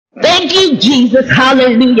Thank you, Jesus.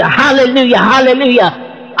 Hallelujah, hallelujah, hallelujah.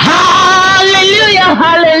 Hallelujah,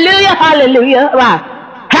 hallelujah, hallelujah.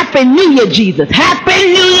 Happy New Year, Jesus. Happy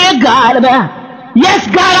New Year, God. Yes,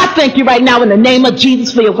 God, I thank you right now in the name of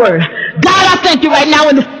Jesus for your word. God, I thank you right now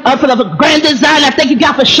for the grand design. I thank you,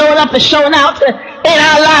 God, for showing up and showing out in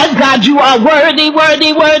our lives. God, you are worthy,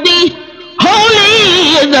 worthy, worthy.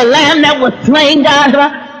 Holy is the Lamb that was slain, God.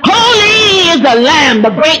 Holy is the Lamb, the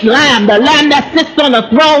great Lamb, the Lamb that sits on the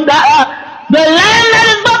throne, God. The Lamb that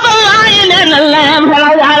is both the Lion and the Lamb.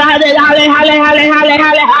 Hallelujah.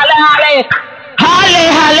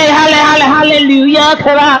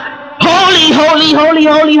 Holy, holy, holy,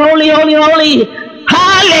 holy, holy, holy, holy.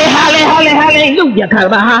 Hallelujah.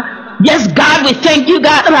 Yes, God, we thank you,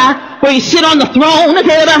 God, where you sit on the throne,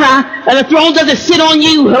 and the throne doesn't sit on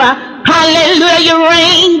you. Hallelujah, you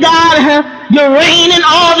reign, God. You reign in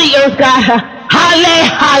all the earth, God.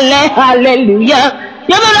 Hallelujah.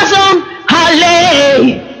 You know that song?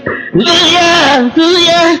 Hallelujah,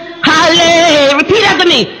 hallelujah, hallelujah. Repeat after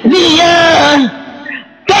me. Hallelujah.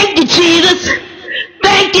 Thank you, Jesus.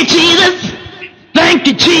 Thank you, Jesus. Thank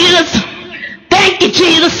you, Jesus. Thank you,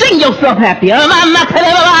 Jesus. Sing yourself happy. Hallelujah.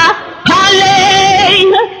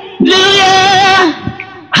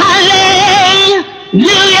 Hallelujah.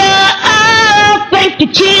 Oh, thank you,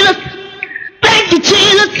 Jesus. Thank you,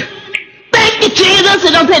 Jesus. Thank you, Jesus.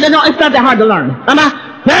 It don't take, no, it's not that hard to learn.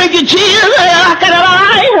 Thank you, Jesus.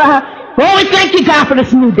 Oh, we thank you, God, for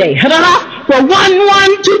this new day. For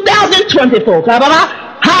 1/1/2024.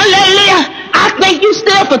 Hallelujah. I thank you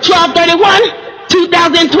still for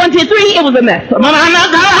 12/31/2023. It was a mess.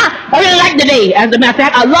 I didn't like the day. As a matter of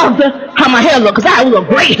fact, I loved how my hair looked, because it was a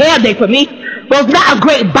great hair day for me. But it's not a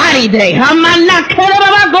great body day.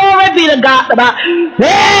 Glory be to God.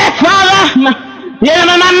 Yeah, Father. Yeah,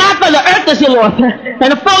 not for the earth is your Lord,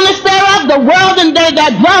 and the fullness thereof, the world and they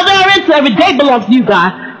that dwell therein, so every day belongs to you,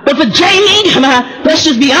 God. But for Jamie, let's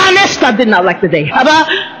just be honest, I did not like the day.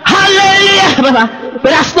 Hallelujah.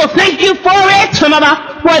 But I still thank you for it, for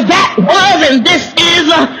that was and this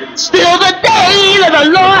is still the day that the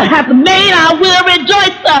Lord hath made. I will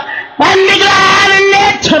rejoice and be glad in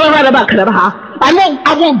it. I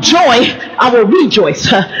won't joy, I will rejoice.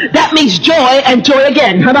 That means joy and joy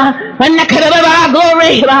again. Glory.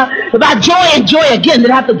 If I joy and joy again,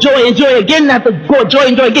 then I have to joy and joy again. I have to go joy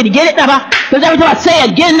and joy again. You get it? Because every time I say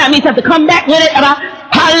again, that means I have to come back with it.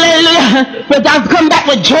 Hallelujah. But I'll come back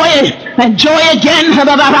with joy and joy again.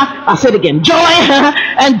 I'll say it again. Joy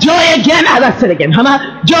and joy again. I'll say it again. Joy again.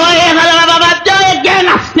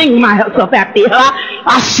 I sing myself happy.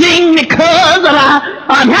 I sing because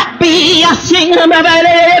I'm happy. I sing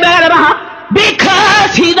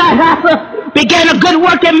because he that hath began a good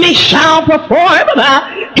work in me shall perform.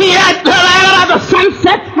 He that the sun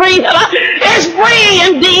set free is free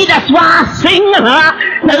indeed. That's why I sing,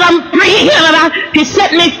 because I'm free. He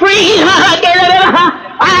set me free.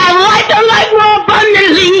 I have life and life more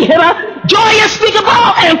abundantly. Joy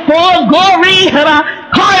unspeakable and full glory.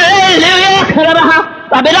 Hallelujah.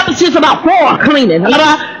 I've been up since about 4 cleaning.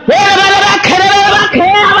 Hallelujah.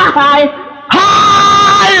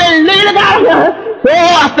 Oh,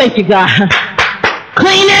 I thank you, God.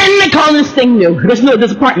 Cleaning and calling this thing new. This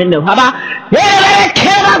apartment new. How about?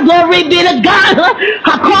 Glory be to God.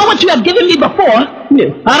 I call what you have given me before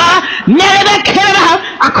new.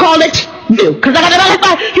 I call it new. Because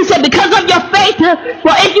he said, because of your faith,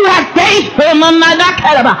 well, if you have faith, he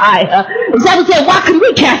said, why can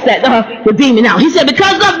we cast that the demon out? He said,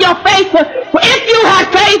 because of your faith, well, if you have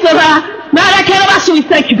faith, so we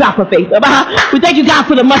thank you, God, for faith. We thank you, God,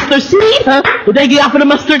 for the mustard seed. We thank you, God, for the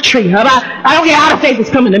mustard tree. I don't care how the faith is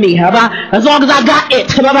coming to me. As long as I got it.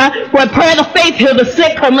 For a prayer of faith, heal the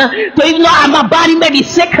sick. So even though my body may be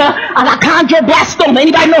sick, I got chondroblastoma.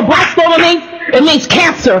 Anybody know what blastoma means? It means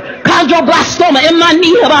cancer. Chondroblastoma in my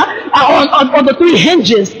knee, on the 3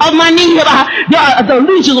 hinges of my knee. The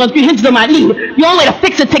lesions on the 3 hinges of my knee. The only way to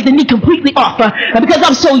fix it, take the knee completely off. And because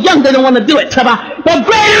I'm so young, they don't want to do it. But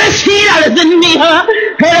greater is he that is in me.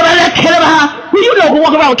 You know who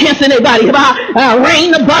walk around with cancer in their body.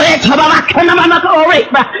 Rain the bullets.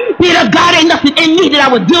 Peter, God, ain't nothing in me that I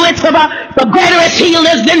would do it. The greater is he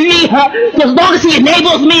lives in me. So as long as he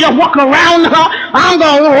enables me to walk around, I'm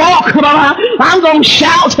going to walk. I'm going to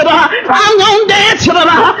shout. I'm going to dance.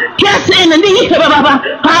 Cancer in the knee.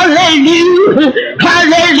 Hallelujah.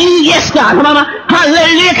 Hallelujah. Yes, God.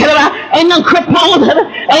 Hallelujah. Ain't none crippled.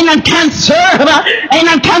 Ain't none cancer. Ain't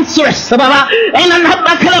none cancerous. Ain't none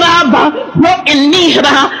broken knee.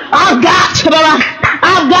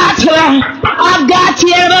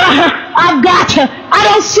 I've got, I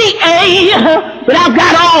don't see A, but I've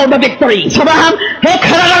got all the victories.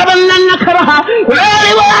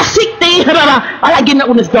 seek thee. I like getting up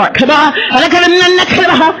when it's dark. What I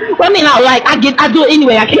mean, I do it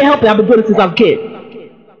anyway. I can't help it. I've been doing it since I was a kid.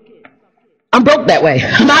 I'm broke that way.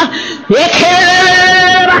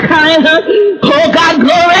 Oh God,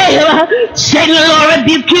 glory. Satan, the Lord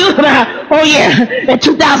rebuke you. Oh yeah, in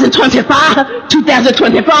 2025,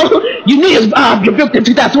 2024, you knew you was rebuked in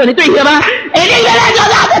 2023. And then in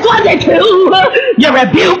 2022, you're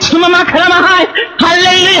rebuked.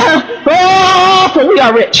 Hallelujah. Oh, for we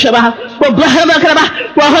are rich. For God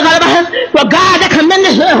that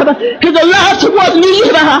commended his love towards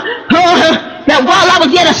me. That while I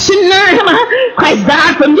was yet a sinner, Christ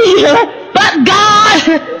died for me. But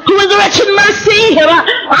God, who is rich in mercy,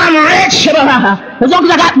 I'm rich. As long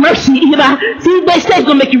as I got mercy, see, they say he's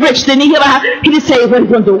going to make you rich, then he didn't say what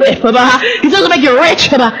he's going to do it with. He's going to make you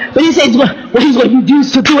rich, but he says what he's going to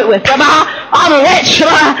use to do it with. I'm rich.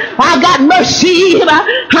 I got mercy.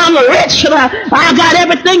 I'm rich. I got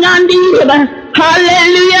everything I need.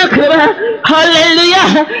 Hallelujah.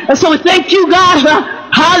 Hallelujah. And so we thank you, God.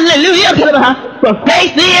 Hallelujah. For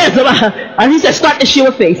faith is, and he said, start this year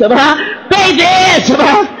with faith. Faith is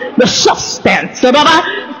the substance.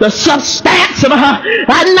 The substance.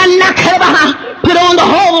 Put on the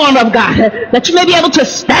whole armor of God that you may be able to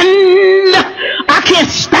stand. I can't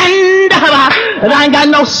stand. And I ain't got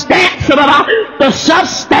no stance. The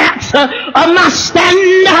substance of my stand.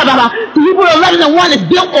 Hebrews 11:1 is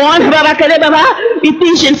built on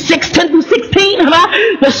Ephesians 6:10-16.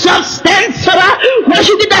 The substance. Once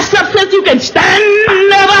you get that substance, you can stand.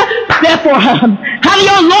 Therefore, have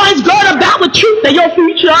your loins girded about with truth and your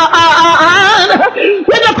feet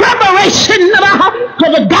with the preparation for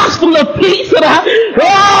the gospel of peace. Oh,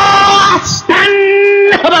 I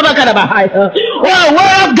stand. Oh, the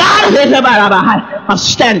word of God. I'm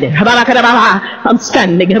standing. I'm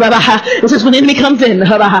standing. This is when the enemy comes in.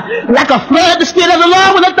 Like a flood, the Spirit of the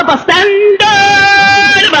Lord will lift up a standard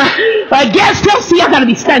against him. See, I gotta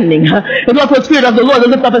be standing. In order for the Spirit of the Lord to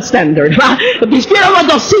lift up a standard. If the Spirit of the Lord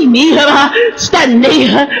don't see me standing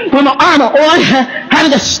with my armor on,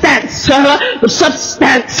 having the stance, the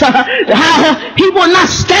substance, he will not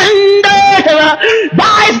stand.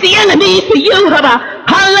 Dies the enemy for you.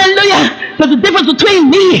 Hallelujah. There's a difference between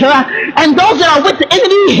me and those that are with the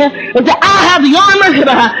enemy is that I have the armor.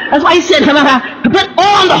 That's why he said to put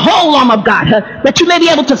on the whole armor of God that you may be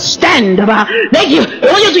able to stand. Thank you.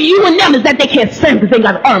 Only to you and them is that they can't stand because they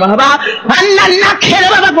got armor.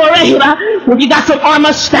 If you got some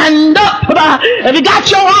armor, stand up. If you got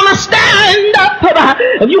your armor, stand up.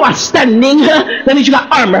 If you are standing, that means you got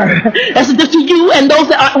armor. That's the difference between you and those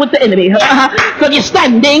that are with the enemy. So if you're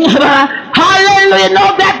standing, hallelujah,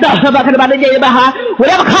 know that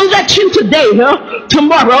whatever comes at you today,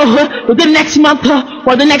 tomorrow, or the next month,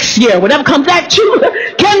 or the next year, whatever comes at you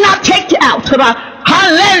cannot take you out.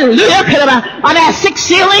 Hallelujah. I've had 6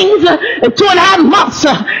 ceilings in 2.5 months.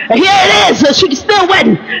 Here it is. She's still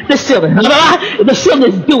wetting the ceiling. The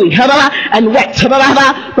ceiling is dewy and wet.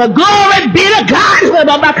 But glory be to God.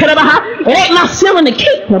 It ain't my ceiling to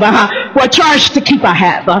keep. For a charge to keep I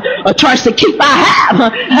have. A charge to keep I have.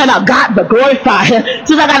 And I got the glorify.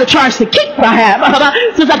 Since I got a charge to keep I have.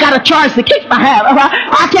 Since I got a charge to keep I have.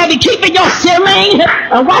 I can't be keeping your ceiling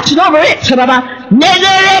and watching over it.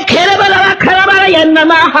 Hallelujah.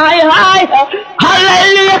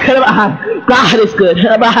 God is good.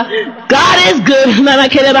 God is good.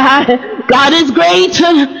 God is great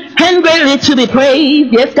and greatly to be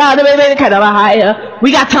praised. Yes, God.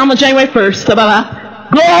 We got time on January 1st.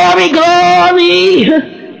 Glory, glory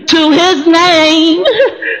to his name.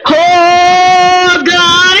 Oh,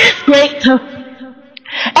 God is great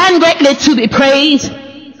and greatly to be praised.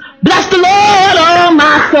 Bless the Lord, oh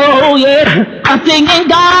my soul, yeah. I'm singing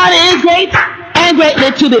God is great and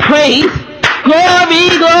greatly to be praised. Glory,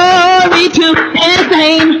 glory to his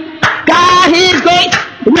name. God is great.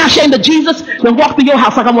 You're not ashamed of Jesus. Then walk through your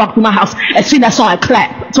house like I'm walking through my house and sing that song and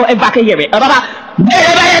clap so everybody can hear it.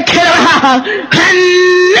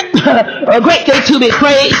 Greatly to be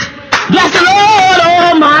praised. Bless the Lord,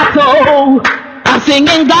 oh my soul. I'm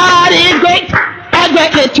singing God is great and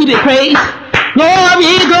greatly to be praised.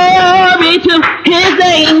 Glory, glory to his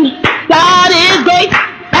name. God is great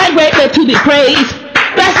and greatly to be praised.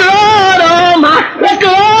 Bless the Lord, oh my. Bless the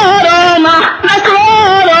Lord, oh my. Bless the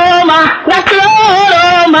Lord, oh my. Bless the Lord,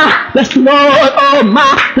 oh my. Bless the Lord, oh my.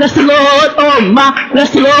 Bless the Lord, oh my.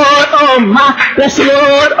 Bless the Lord, oh my. Bless the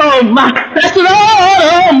Lord, oh my. Bless the Lord,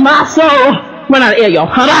 oh my soul. Run out of air, y'all.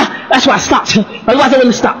 That's why I stopped. Otherwise I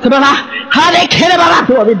wouldn't stop.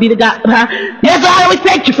 Glory be to God. Yes, God, we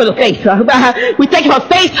thank you for the faith. We thank you for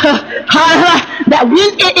faith that when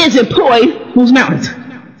it is employed, moves mountains.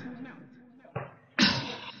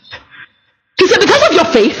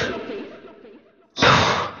 faith.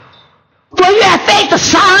 For you have faith the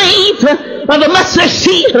size of a mustard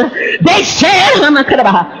seed. They said,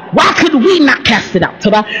 why could we not cast it out?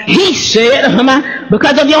 He said,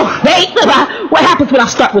 because of your faith. What happens when I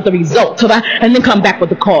start with the result and then come back with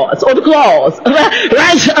the cause or the clause?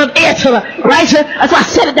 Right of it. Right? That's why I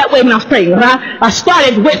said it that way when I was praying. I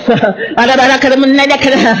started with,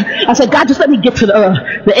 I said, God, just let me get to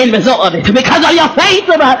the end result of it. Because of your faith,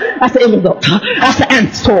 that's the end result. That's the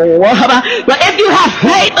answer. But if you have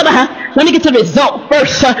faith, let me get to the result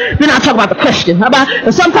first, then I'll talk about the question.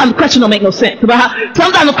 And sometimes the question don't make no sense.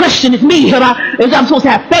 Sometimes the question is me, is I'm supposed to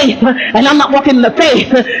have faith, and I'm not walking in the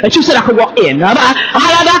faith that you said I could walk in.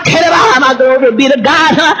 My glory be to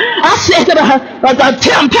God. I said,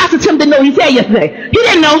 Pastor Tim didn't know what he said yesterday. He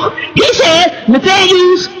didn't know. He said,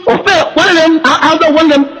 Nathaniel or Philip, one of them, I don't know,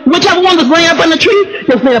 one of them, whichever one was laying up on the tree,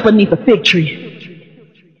 was laying up underneath a fig tree.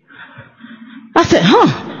 I said,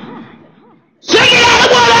 Take it out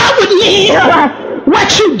of what I would need.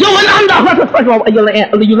 What you doing under? First of all, you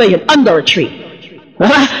laying under a tree. But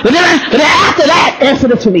then after that, answer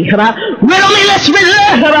this for me. Riddle,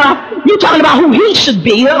 you talking about who he should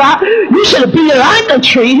be. You should be like a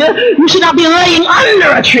tree. You should not be laying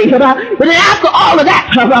under a tree. But then after all of that,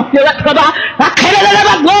 glory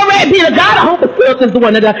be to God. I hope the Philip is the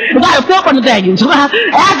one that got Philip on the Daniels.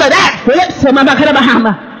 After that, Philip,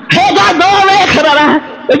 hey, God, glory.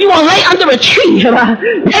 If you want to lay under a tree,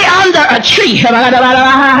 lay under a tree.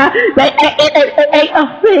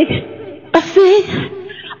 A fig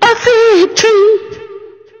tree.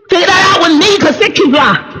 Figure that out with me, because fig trees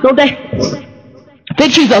lie, don't they?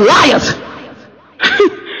 Fig trees are liars.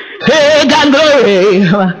 Hey, God, glory.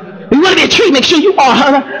 If you want to be a tree, make sure you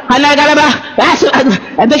are. And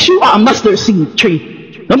make sure you are a mustard seed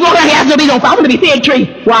tree. Don't go around here asking me, I want to be fig tree.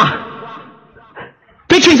 Why?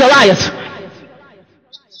 Fig trees are liars.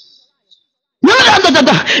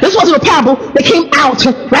 This wasn't a parable that came out,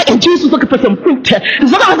 right? And Jesus was looking for some fruit.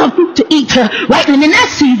 There's not enough fruit to eat, right? And in that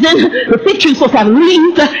season, the fig tree was supposed to have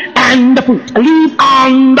leaves and the fruit. Leaves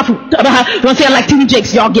on the fruit. Don't say it like T.D.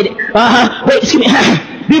 Jakes, y'all get it. Wait, excuse me.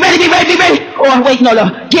 Be ready. Oh, wait, no.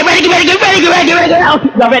 Get ready.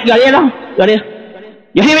 Y'all ready? Y'all there?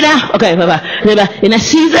 You hear me now? Okay, in that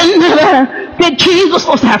season, fig trees were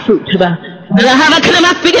supposed to have fruit. How can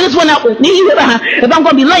I figure this one out with me? If I'm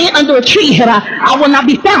going to be laying under a tree, I will not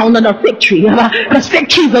be found under a fig tree. Because fig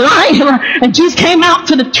trees are lying. And Jesus came out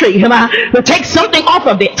to the tree to take something off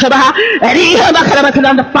of it. And he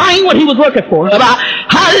find what he was working for.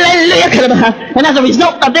 Hallelujah. And as a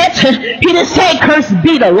result of that, he didn't say cursed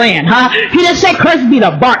be the land. He didn't say cursed be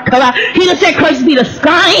the bark. He didn't say cursed be the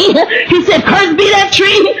sky. He said cursed be that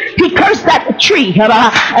tree. He cursed that tree.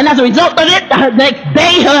 And as a result of it,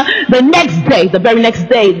 the very next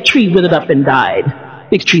day, the tree withered up and died.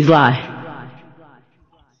 Big trees lie.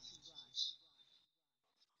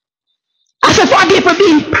 I said, far be it from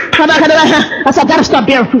me. I said, I gotta start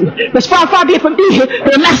bearing fruit. It's far be it from me for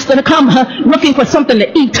the master to come looking for something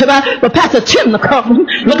to eat. For Pastor Tim to come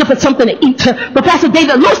looking for something to eat. For Pastor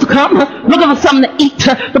David Lewis to come looking for something to eat.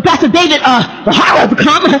 For Pastor David Howard to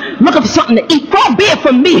come looking for something to eat. Far be it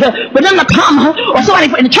from me for them to come, or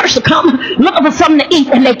somebody in the church to come looking for something to eat,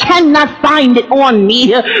 and they cannot find it on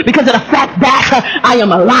me because of the fact that I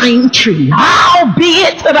am a lying tree. How be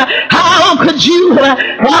it? How could you?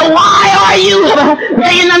 Why are you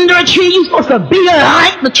laying under a tree? You're supposed to be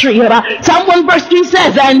like the tree. Psalm 1 verse 3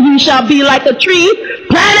 says, and you shall be like a tree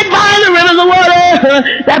planted by the rivers of water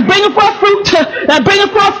that bringeth forth fruit, that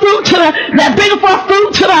bringeth forth fruit, that bringeth forth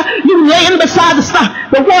fruit. You laying beside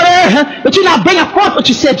the water, but you're not bringing forth what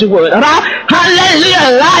you said you would.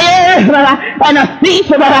 Hallelujah, liar and a thief.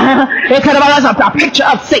 That's a picture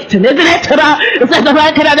of Satan, isn't it? It says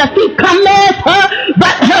the thief cometh,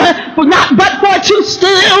 but for to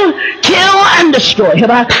steal, kill, and destroy.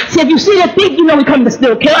 See, if you see the thief, you know we come to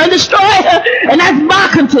steal, kill, and destroy. And that's my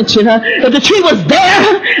contention. If the tree was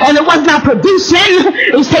there and it was not producing,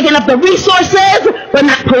 it was taking up the resources but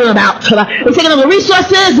not pulling them out. It was taking up the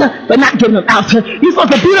resources but not giving them out. You're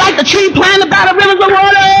supposed to be like the tree planted by the rivers of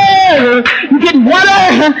water. You're getting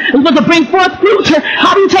water. You're supposed to bring forth fruit.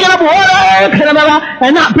 How are you taking up water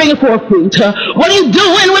and not bringing forth fruit? What are you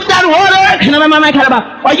doing with that water?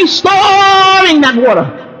 Are you storing that water?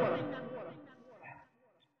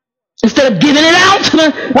 Instead of giving it out,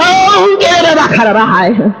 get it back.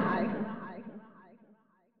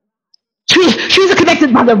 Trees are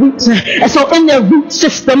connected by the roots, and so in their root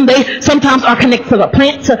system, they sometimes are connected to the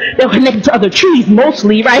plants. They're connected to other trees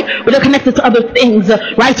mostly, right? But they're connected to other things,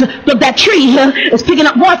 right? So that tree is picking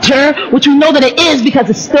up water, which we know that it is because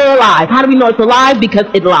it's still alive. How do we know it's alive? Because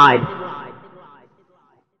it lied.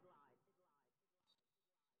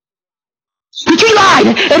 The tree lied.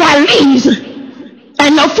 It had leaves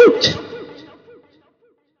and no fruit.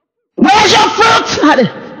 Where's your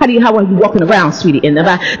fruit? How are you walking around, sweetie? And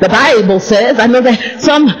the Bible says, I know that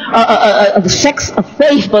some of the sects of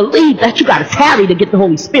faith believe that you got to tarry to get the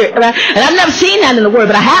Holy Spirit. Right? And I've never seen that in the Word,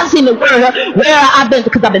 but I have seen the Word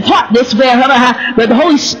because I've been taught this, where the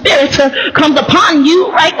Holy Spirit comes upon you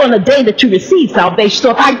right on the day that you receive salvation. So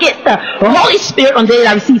if I get the Holy Spirit on the day that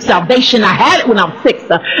I receive salvation, I had it when I was 6,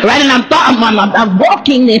 right? And I'm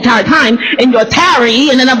walking the entire time in your tarry,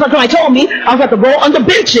 and then somebody told me I was going to go on the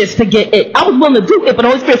benches to get it. I was willing to do it, but the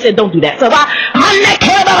Holy Spirit said don't do that. So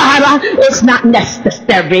it's not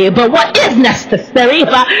necessary. But what is necessary is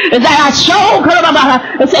that I show,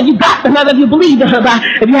 it said you got the if you believe, if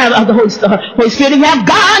you have the Holy Spirit, if you have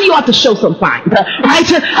God, you ought to show some signs, right?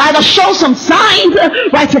 Either show some signs,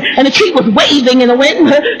 right? And the tree was waving in the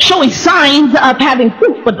wind, showing signs of having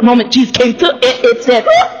fruit. But the moment Jesus came to it, it said,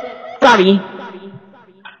 sorry.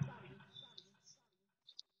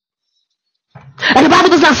 And the Bible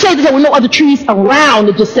does not say that there were no other trees around.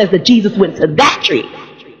 It just says that Jesus went to that tree.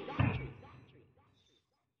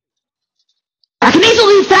 I can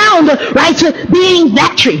easily be found, right, being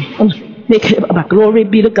that tree. Glory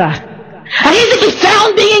be to God. And he can be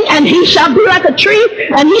found being, and he shall be like a tree,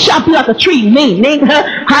 and he shall be like a tree, meaning,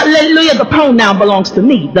 hallelujah, the pronoun belongs to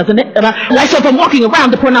me, doesn't it? Like, so if I'm walking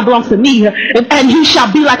around, the pronoun belongs to me, and he shall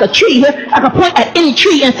be like a tree. I can point at any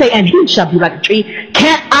tree and say, and he shall be like a tree.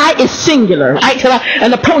 Can't I is singular, right?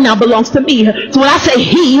 And the pronoun belongs to me. So when I say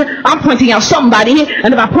he, I'm pointing out somebody,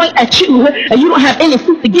 and if I point at you, and you don't have any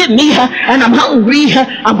food to give me, and I'm hungry,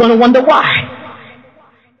 I'm going to wonder why.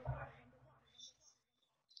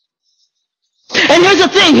 And here's the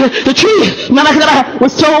thing, the tree,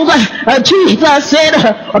 was told, Jesus said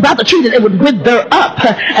about the tree that it would wither up.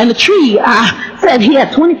 And the tree said he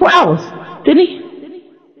had 24 hours, didn't he?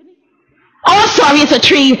 Oh, I'm sorry, it's a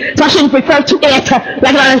tree, so I shouldn't refer to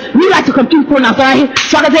it. We like to confuse pronouns, right?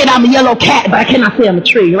 So I can say that I'm a yellow cat, but I cannot say I'm a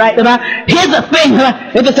tree, right? Here's the thing,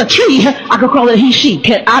 if it's a tree, I can call it he, she.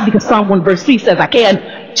 Can I? Because Psalm 1 verse 3 says I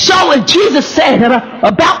can. So if Jesus said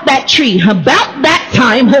about that tree, about that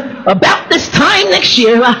time, about this time next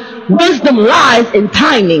year, wisdom lies in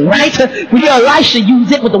timing, right? We hear Elisha use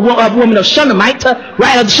it with the woman of Shunammite,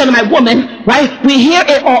 right? The Shunammite woman, right? We hear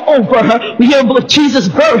it all over. We hear about Jesus'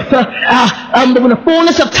 birth. When the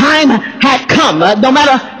fullness of time had come, no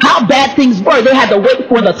matter how bad things were, they had to wait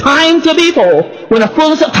for the time to be full. When the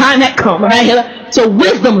fullness of time had come, right? So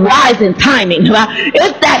wisdom lies in timing.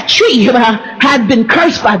 If that tree had been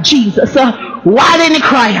cursed by Jesus, why didn't it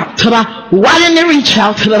cry out? Why didn't it reach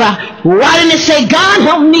out? Why didn't it say, God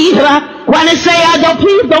help me? Why didn't it say,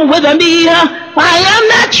 please don't wither me? I am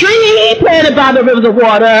that tree planted by the rivers of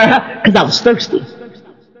water. Because I was thirsty.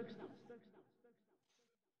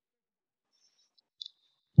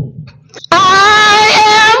 I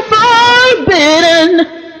am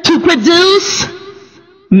forbidden to produce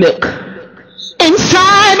milk.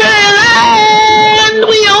 Inside the land,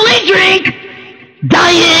 we only drink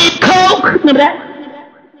Diet Coke. Remember that?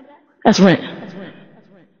 That's Rent.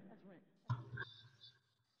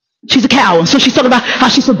 She's a cow, so she's talking about how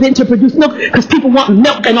she's forbidden to produce milk because people want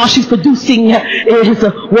milk and all she's producing is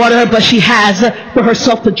water, but she has for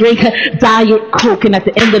herself to drink Diet Coke, and at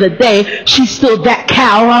the end of the day, she's still that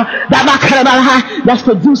cow that's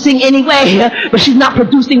producing anyway, but she's not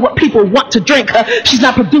producing what people want to drink. She's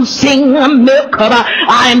not producing milk.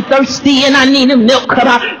 I am thirsty and I need a milk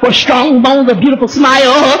for strong bones, a beautiful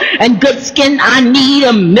smile, and good skin. I need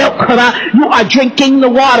a milk. You are drinking the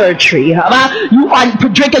water tree. You are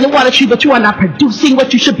drinking the water tree, but you are not producing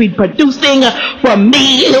what you should be producing for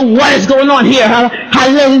me. What is going on here?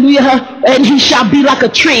 Hallelujah. And he shall be like a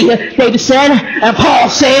tree, David said, and Paul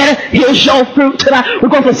said, here's your fruit. We're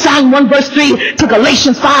going from Psalm 1 verse 3 to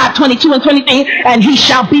Galatians 5, 22 and 23, and he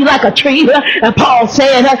shall be like a tree. And Paul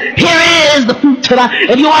said, here is the fruit.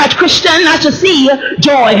 If you are a Christian, I shall see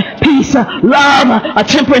joy, peace, love,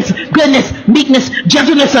 temperance, goodness, meekness,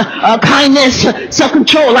 gentleness, kindness,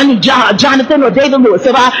 self-control. I need Jonathan or David Lewis.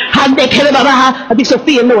 I think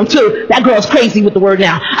Sophia Loren too. That girl's crazy with the word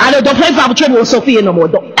now. I don't play Bible trivia with Sophia no more.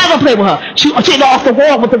 Don't ever play with her. She's off the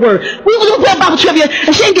wall with the word. We were going to play Bible trivia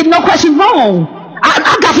and she ain't getting no questions wrong.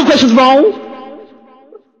 I got some questions wrong.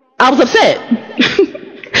 I was upset.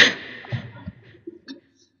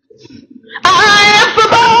 I am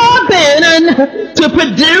forbidden to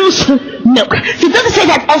produce milk. See, it doesn't say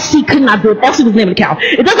that Elsie could not do it. Elsie was the name of the cow.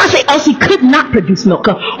 It does not say Elsie could not produce milk.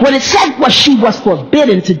 What it said was she was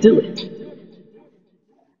forbidden to do it.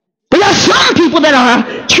 But let's some people that are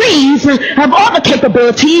trees have all the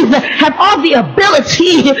capabilities, have all the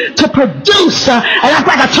ability to produce. And that's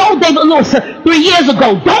like I told David Lewis 3 years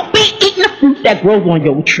ago, don't be eating the fruit that grows on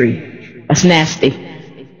your tree. That's nasty.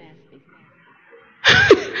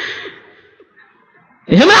 I've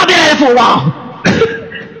been at it for a while.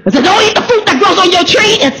 I said, don't eat the fruit that grows on your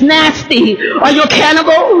tree. It's nasty. Are you a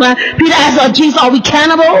cannibal? Peter asked Jesus, are we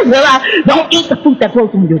cannibals? Don't eat the fruit that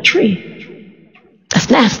grows on your tree. That's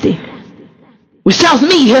nasty. Which tells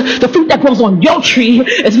me the fruit that grows on your tree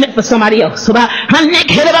is meant for somebody else.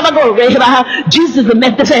 Jesus is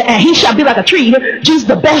meant to say, and he shall be like a tree. Jesus is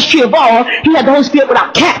the best tree of all. He had the Holy Spirit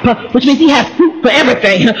without cap, which means he had fruit for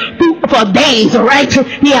everything. Fruit for days, right?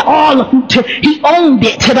 He had all the fruit. He owned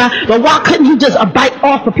it. But why couldn't he just bite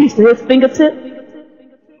off a piece of his fingertip?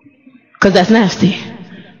 Because that's nasty.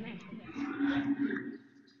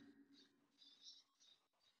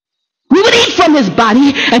 We would eat from his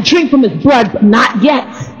body and drink from his blood, but not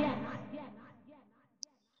yet.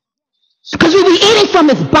 Because we would be eating from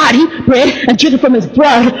his body, bread, and drinking from his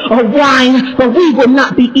blood or wine, but we will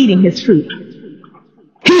not be eating his fruit.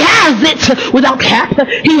 He has it without cap.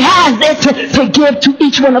 He has it to give to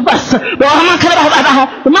each one of us. But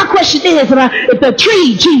my question is, if the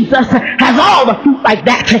tree, Jesus, has all the fruit like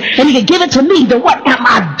that, and he can give it to me, then what am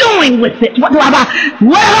I doing with it? What have I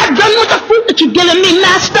done with the fruit that you've given me,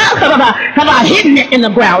 Master? Have I hidden it in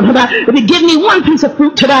the ground? If you give me one piece of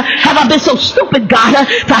fruit, have I been so stupid, God,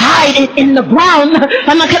 to hide it in the ground? Instead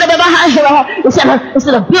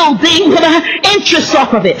of building interest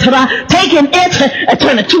off of it, taking it and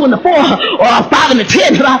turn a 2 and a 4 or a 5 and a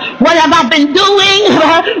 10. What have I been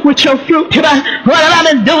doing with your fruit? What have I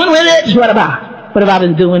been doing with it? What have I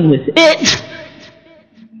been doing with it?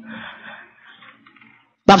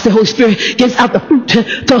 Bible says Holy Spirit gives out the fruit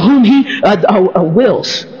to whom he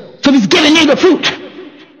wills. So he's giving you the fruit.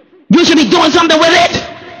 You should be doing something with it.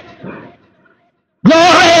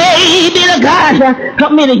 Glory be to God.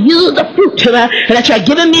 Help me to use the fruit that you're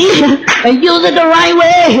giving me and use it the right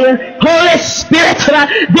way. Holy Spirit,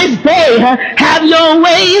 this day, have your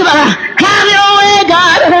way. Have your way,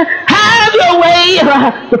 God. Have your way.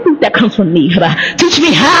 The fruit that comes from me. Teach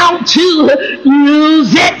me how to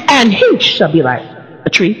use it, and he shall be like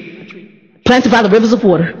a tree planted by the rivers of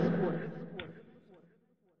water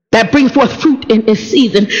that brings forth fruit in its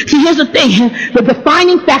season. See, here's the thing. The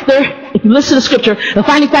defining factor, if you listen to the scripture, the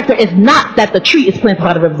defining factor is not that the tree is planted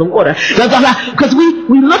by the rivers of water. Because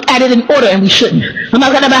we look at it in order and we shouldn't.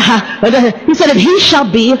 He said, if he shall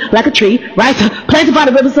be like a tree, right, planted by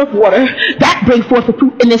the rivers of water, that brings forth the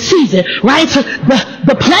fruit in its season, right?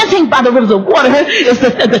 The planting by the rivers of water is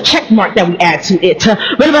the check mark that we add to it.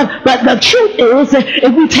 But the truth is,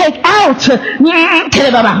 if we take out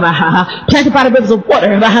planted by the rivers of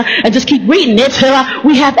water, and just keep reading it,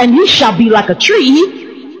 we have, and you shall be like a tree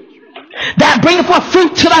that bringeth forth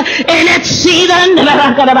fruit in its season.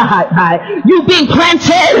 You being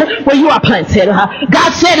planted where you are planted.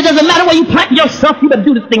 God said it doesn't matter where you plant yourself, you better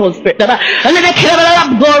do this thing, Holy Spirit. And then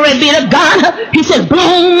glory be to God. He says,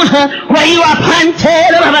 bloom where you are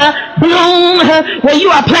planted. Bloom where you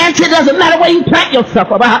are planted. It doesn't matter where you plant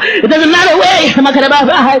yourself. It doesn't matter where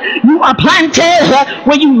you are planted,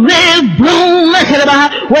 where you live. Bloom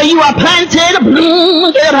where you are planted.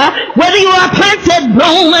 Bloom whether you are planted.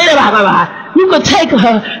 Bloom. You could take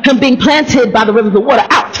him being planted by the rivers of water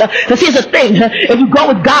out. Because here's the thing. If you go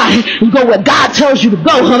with God, you go where God tells you to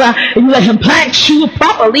go, and you let him plant you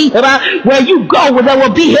properly, where you go, where there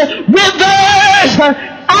will be rivers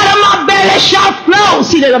out of my belly shall flow.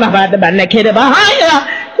 See, even if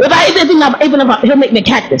he'll make me a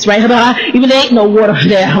cactus, right? Even there ain't no water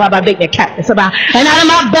there, how about making a cactus? And out of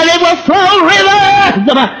my belly will flow rivers.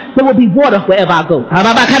 There will be water wherever I go.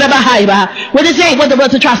 What is it? What the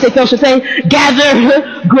words of Tri-State Fellowship say? Gather,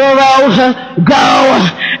 grow, go,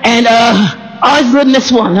 and always live in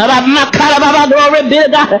this one.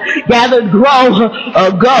 Gathered, grow,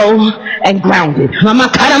 go, and grounded.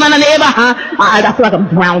 I feel like I'm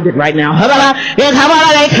grounded right now.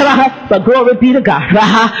 But glory be to God.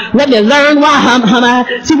 Let me learn why.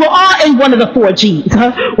 See, we're all in one of the 4 G's.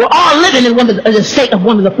 We're all living in the state of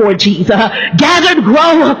one of the 4 G's. Gathered,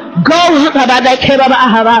 grow, go,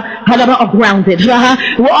 or grounded.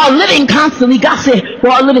 We're all living constantly, gossip.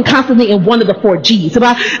 We're all living constantly in one of the 4 G's.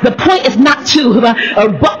 The point is not to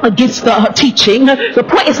buck against the teaching. The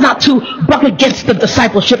point is not to buck against the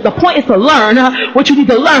discipleship. The point is to learn what you need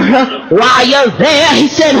to learn while you're there. He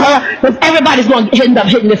said, because everybody's going to end up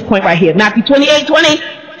hitting this point right here. Matthew 28:20.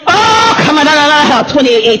 Oh, come on,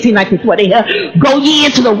 28, 18, 19, 20. Go ye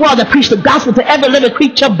into the world and preach the gospel to every living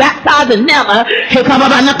creature, baptizing them.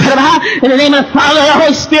 In the name of the Father, the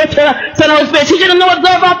Holy Spirit, Son, the Holy Spirit. Teach you to know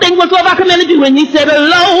observe all things whatsoever I commanded you. And he said,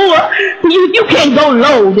 low. You can't go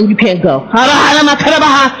low, then you can't go.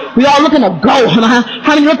 We all looking to go.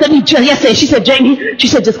 How many looked at me yesterday? She said, Jamie, she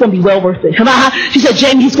said, just going to be well worth it. She said,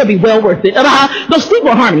 Jamie, he's going to be well worth it. Go sleep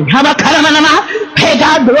with Harmony. Hey,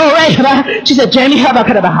 God, glory. She said, Jamie, go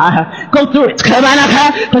through it.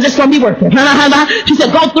 Because it's going to be worth it. She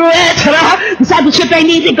said, go through it. Discipleship ain't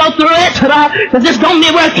easy. Go through it. Because it's going to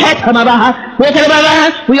be worth it.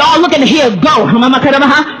 We all looking to hear go.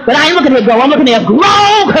 But I ain't looking to hear go. I'm looking to hear grow.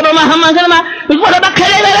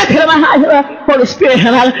 Holy Spirit,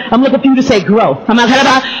 I'm looking for you to say grow.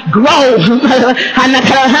 Grow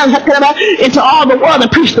into all the world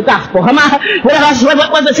and preach the gospel. What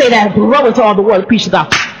does it say that? Grow into all the world and preach the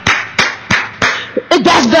gospel.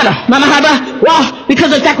 That's better. Well,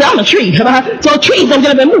 because exactly I'm a tree. So trees don't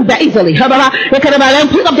get up and move that easily. They don't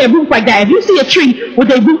pick up their roots like that. If you see a tree with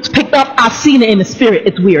their roots picked up, I've seen it in the spirit.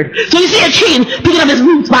 It's weird. So you see a tree picking up its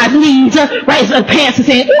roots by its leaves, right? His pants and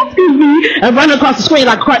saying, excuse me, and running across the screen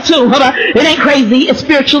like a cartoon. It ain't crazy. It's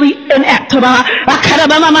spiritually inept. See,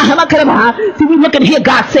 we look and hear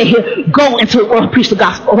God say here, go into the world and preach the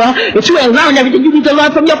gospel. If you ain't learned everything, you need to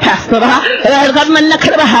learn from your pastor.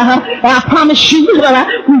 I promise you,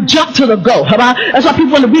 we jump to the go. That's why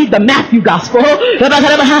people want to read the Matthew gospel. They say,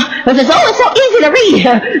 oh, it's so easy to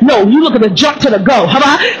read. No, you look at the jump to the go.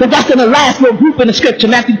 Because that's in the last little group in the scripture,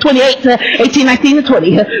 Matthew 28, 18, 19, and 20.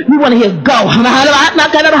 You want to hear go.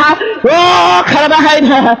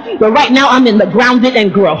 But right now I'm in the grounded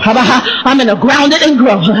and grow. I'm in the grounded and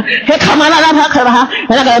grow. And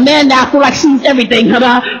I got a man now who like sees everything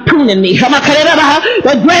pruning me.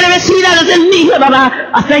 The greater is he that is in me.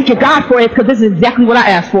 I thank you, God, for it, because this is exactly what I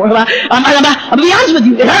asked for. I'll be honest with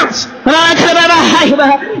you, it hurts. But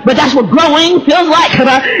that's what growing feels like.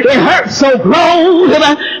 It hurts, so grow.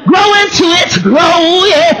 Grow into it. Grow,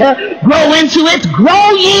 yeah. Grow into it.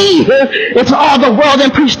 Grow ye into all the world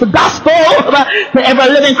and preach the gospel to every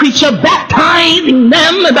living creature, baptizing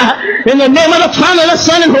them in the name of the Father, the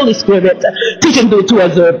Son, and Holy Spirit. Teach them to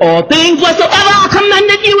observe all things whatsoever I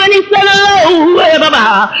commanded you. And he said,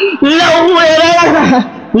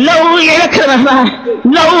 low, if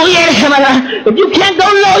you can't go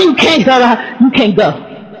low, you can't go.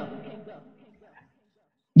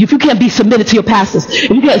 If you can't be submitted to your pastors, if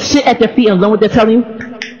you can't sit at their feet and learn what they're telling you,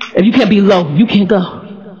 if you can't be low, you can't go.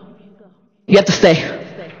 You have to stay.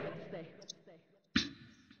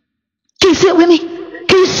 Can you sit with me?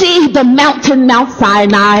 Can you see the mountain, Mount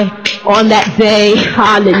Sinai, on that day?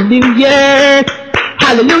 Hallelujah.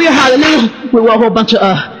 Hallelujah, hallelujah. We were a whole bunch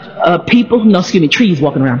of trees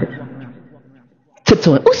walking around it.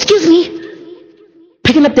 Tiptoeing. Oh, excuse me.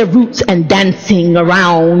 Picking up their roots and dancing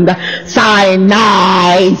around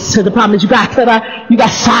Sinai. So the problem is you got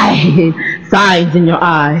signs in your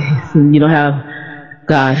eyes, and you don't have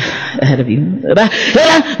God ahead of you.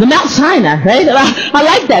 The Mount Sinai, right? I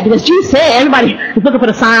like that because Jesus said everybody is looking for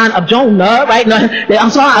the sign of Jonah, right? I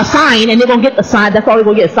saw a sign and they're going to get the sign. That's all they're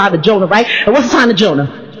going to get, a sign of Jonah, right? And what's the sign of Jonah?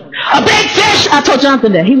 A big fish! I told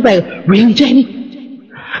Jonathan that. He was like, really, Jamie?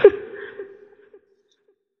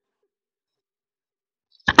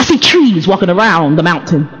 I see trees walking around the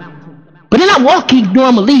mountain. But they're not walking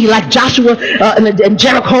normally like Joshua and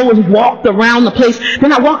Jericho walked around the place. They're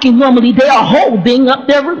not walking normally. They are holding up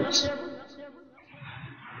their roots.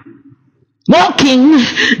 Walking,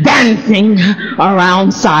 dancing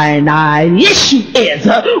around Sinai. The issue is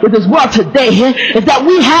with this world today is that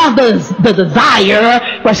we have the desire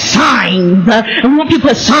for signs. And we want people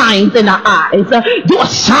to put signs in our eyes. Do a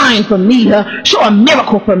sign for me. Show a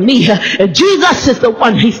miracle for me. Jesus is the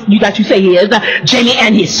one that you say he is, Jamie,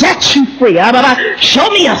 and he sets you free. Show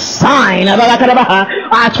me a sign.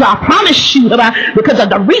 I promise you, because of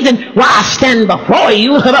the reason why I stand before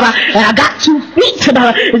you, and I got 2 feet,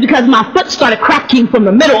 is because my foot started cracking from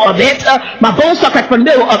the middle of it. My bones started cracking from the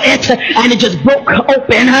middle of it, and it just broke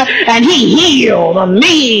open, and he healed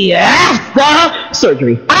me after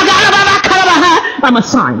surgery. I'm a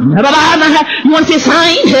sign. You want to see a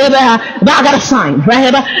sign? I got a sign.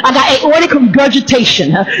 Right? I got aortic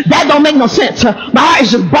regurgitation. That don't make no sense. My heart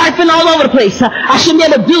is just barfing all over the place. I shouldn't be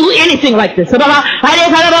able to do anything like this. But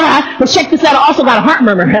check this out. I also got a heart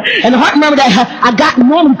murmur. And the heart murmur that I got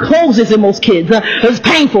normally closes in most kids. It's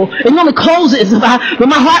painful. It normally closes. But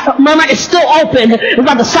my heart murmur is still open. It's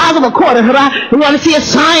about the size of a quarter. You want to see a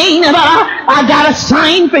sign? I got a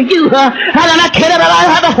sign for you.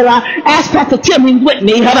 Ask Pastor Tim. screamed with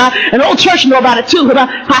me. And the old church knew about it too.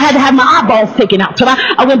 I had to have my eyeballs taken out.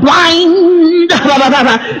 I went blind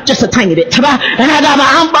just a tiny bit. And I got my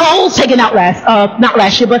eyeballs taken out not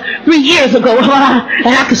last year, but 3 years ago.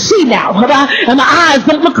 And I can see now. And my eyes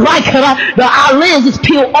don't look like the eyelids is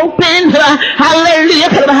peeled open. Hallelujah.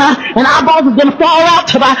 And eyeballs is going to fall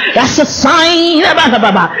out. That's a sign.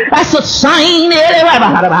 That's a sign.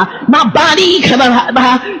 My body,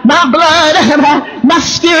 my blood, my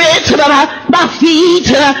spirit, my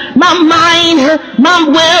feet, my mind, my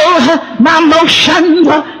will, my emotions.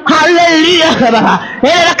 Hallelujah.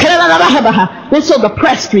 Been so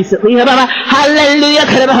depressed recently. Hallelujah.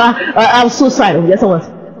 I was suicidal. Yes, I was.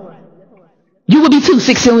 You would be too,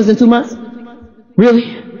 6 years in 2 months?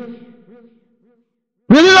 Really?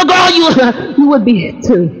 Really, little girl, you would be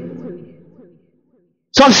too.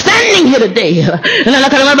 So I'm standing here today, and I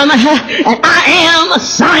am a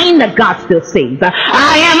sign that God still saves.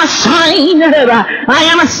 I am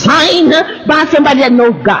a sign by somebody that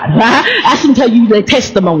knows God. Ask them to tell you their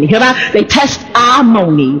testimony. They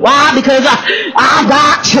testimony. Why? Because I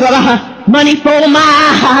got money for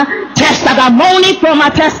my test. I got money for my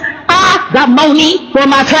test. I got money for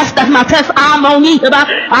my test. That's my test. I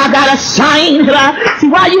got a sign. See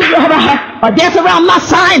why you dance around my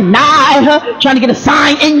sign? Nah, trying to get a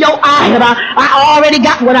sign in your eye. I already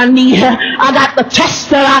got what I need. I got the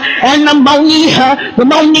test and the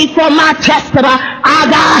money for my test. I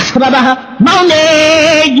got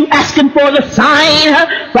money. You asking for the sign,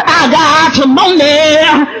 but I got money.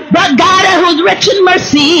 But God, who's rich in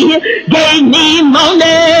mercy, gave me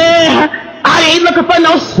money. I ain't looking for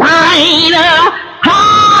no sign.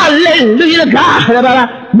 Hallelujah,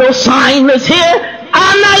 God. No sign is here.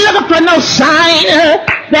 I'm not looking for no sign.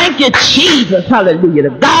 Thank you, Jesus. Hallelujah to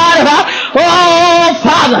God. Oh,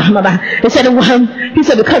 Father. He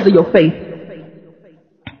said, because of your faith.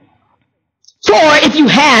 For if you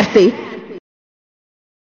had faith,